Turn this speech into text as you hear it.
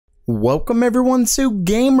Welcome everyone to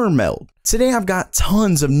Gamer Meld. Today I've got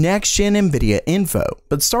tons of next-gen Nvidia info,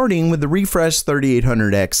 but starting with the refreshed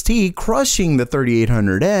 3800 XT crushing the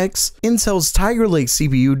 3800X, Intel's Tiger Lake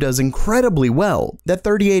CPU does incredibly well, that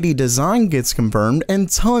 3080 design gets confirmed, and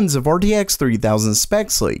tons of RTX 3000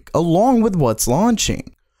 specs leak, along with what's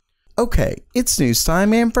launching. Okay, it's news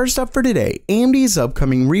time, and first up for today, AMD's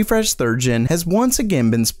upcoming refreshed 3rd gen has once again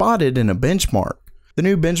been spotted in a benchmark. The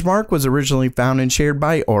new benchmark was originally found and shared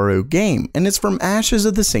by RO Game, and it's from Ashes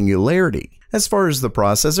of the Singularity. As far as the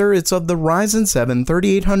processor, it's of the Ryzen 7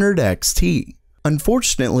 3800 XT.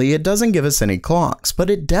 Unfortunately, it doesn't give us any clocks, but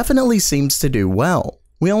it definitely seems to do well.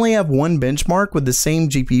 We only have one benchmark with the same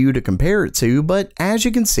GPU to compare it to, but as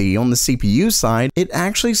you can see on the CPU side, it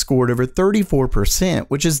actually scored over 34%,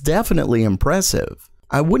 which is definitely impressive.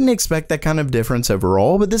 I wouldn't expect that kind of difference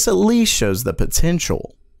overall, but this at least shows the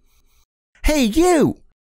potential. Hey, you!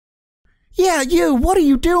 Yeah, you, what are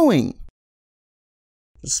you doing?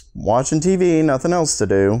 Just watching TV, nothing else to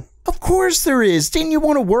do. Of course there is. Didn't you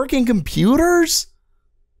want to work in computers?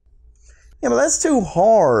 Yeah, but that's too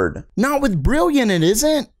hard. Not with Brilliant, it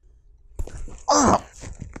isn't. Ah.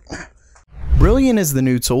 Brilliant is the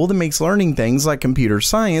new tool that makes learning things like computer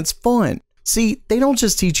science fun. See, they don't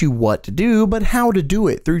just teach you what to do, but how to do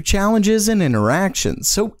it through challenges and interactions,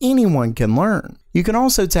 so anyone can learn. You can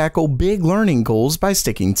also tackle big learning goals by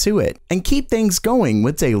sticking to it, and keep things going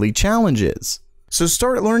with daily challenges. So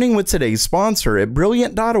start learning with today's sponsor at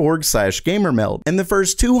brilliant.org/gamermeld, and the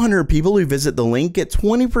first 200 people who visit the link get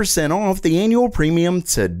 20% off the annual premium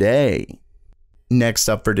today. Next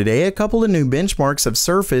up for today, a couple of new benchmarks have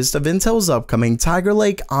surfaced of Intel's upcoming Tiger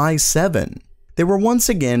Lake i7. They were once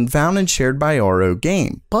again found and shared by RO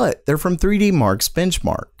Game, but they're from 3D Mark's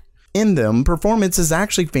benchmark. In them, performance is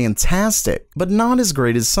actually fantastic, but not as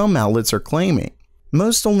great as some outlets are claiming.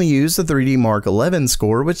 Most only use the 3D Mark 11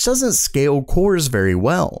 score, which doesn't scale cores very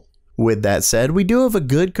well. With that said, we do have a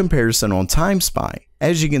good comparison on TimeSpy.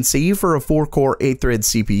 As you can see, for a 4-core 8-thread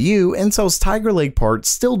CPU, Intel's Tiger Lake part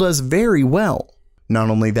still does very well. Not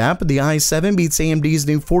only that, but the i7 beats AMD's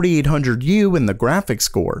new 4800U in the graphics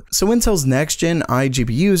score, so Intel's next-gen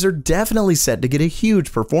iGPUs are definitely set to get a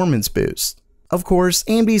huge performance boost. Of course,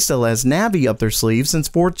 AMD still has Navi up their sleeve since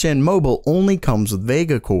 4th-gen mobile only comes with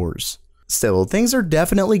Vega cores. Still, things are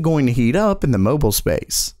definitely going to heat up in the mobile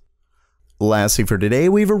space. Lastly for today,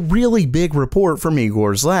 we have a really big report from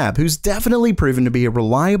Igor's lab, who's definitely proven to be a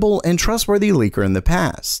reliable and trustworthy leaker in the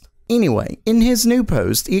past. Anyway, in his new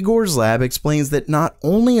post, Igor's lab explains that not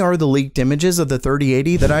only are the leaked images of the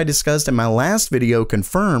 3080 that I discussed in my last video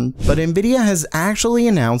confirmed, but Nvidia has actually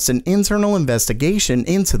announced an internal investigation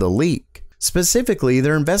into the leak. Specifically,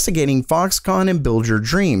 they're investigating Foxconn and Build Your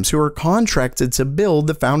Dreams, who are contracted to build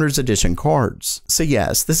the Founders Edition cards. So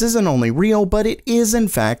yes, this isn't only real, but it is in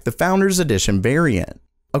fact the Founders Edition variant.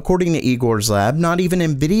 According to Igor's lab, not even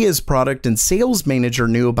Nvidia's product and sales manager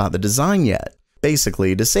knew about the design yet.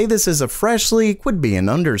 Basically, to say this is a fresh leak would be an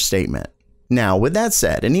understatement. Now, with that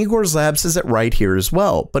said, and Igor's lab says it right here as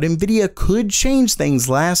well, but Nvidia could change things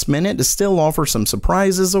last minute to still offer some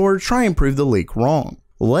surprises or try and prove the leak wrong.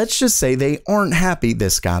 Let's just say they aren't happy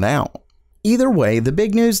this got out. Either way, the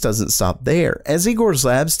big news doesn't stop there, as Igor's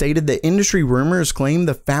lab stated that industry rumors claim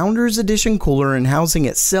the Founders Edition cooler and housing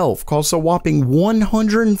itself costs a whopping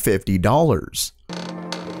 $150.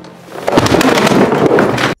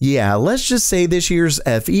 Yeah, let's just say this year's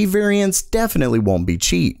FE variants definitely won't be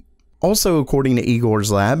cheap. Also, according to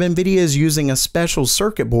Igor's lab, Nvidia is using a special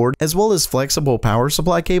circuit board as well as flexible power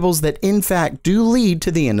supply cables that in fact do lead to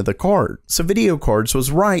the end of the card, so Video Cards was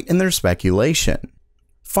right in their speculation.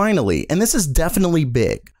 Finally, and this is definitely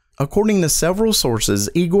big, according to several sources,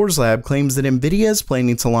 Igor's lab claims that Nvidia is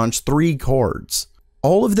planning to launch 3 cards.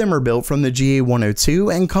 All of them are built from the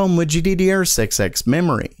GA102 and come with GDDR6X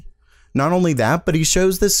memory. Not only that, but he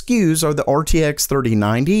shows the SKUs are the RTX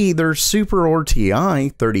 3090, their Super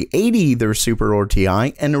RTI, 3080, their Super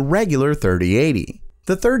RTI, and a regular 3080.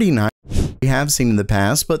 The 3090 we have seen in the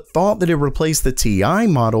past, but thought that it replaced the TI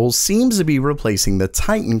model, seems to be replacing the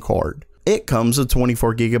Titan card. It comes with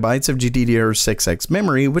 24GB of GDDR6X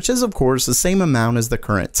memory, which is of course the same amount as the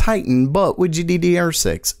current Titan, but with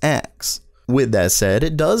GDDR6X. With that said,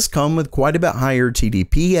 it does come with quite a bit higher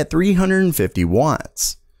TDP at 350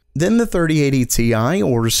 watts. Then the 3080 Ti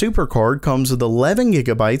or Super card comes with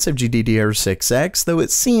 11GB of GDDR6X, though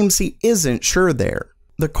it seems he isn't sure there.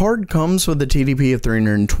 The card comes with a TDP of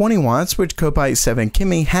 320 watts, which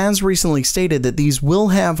Kopite7Kimi has recently stated that these will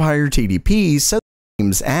have higher TDPs, so that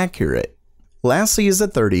seems accurate. Lastly is the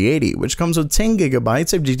 3080, which comes with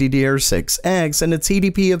 10GB of GDDR6X and a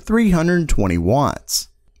TDP of 320 watts.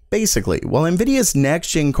 Basically, while Nvidia's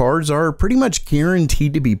next-gen cards are pretty much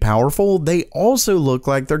guaranteed to be powerful, they also look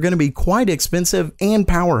like they're going to be quite expensive and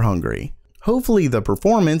power-hungry. Hopefully the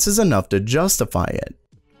performance is enough to justify it.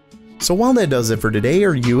 So while that does it for today,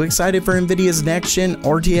 are you excited for Nvidia's next-gen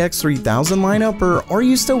RTX 3000 lineup, or are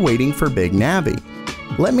you still waiting for Big Navi?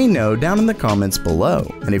 Let me know down in the comments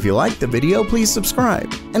below, and if you liked the video, please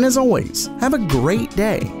subscribe. And as always, have a great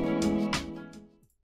day.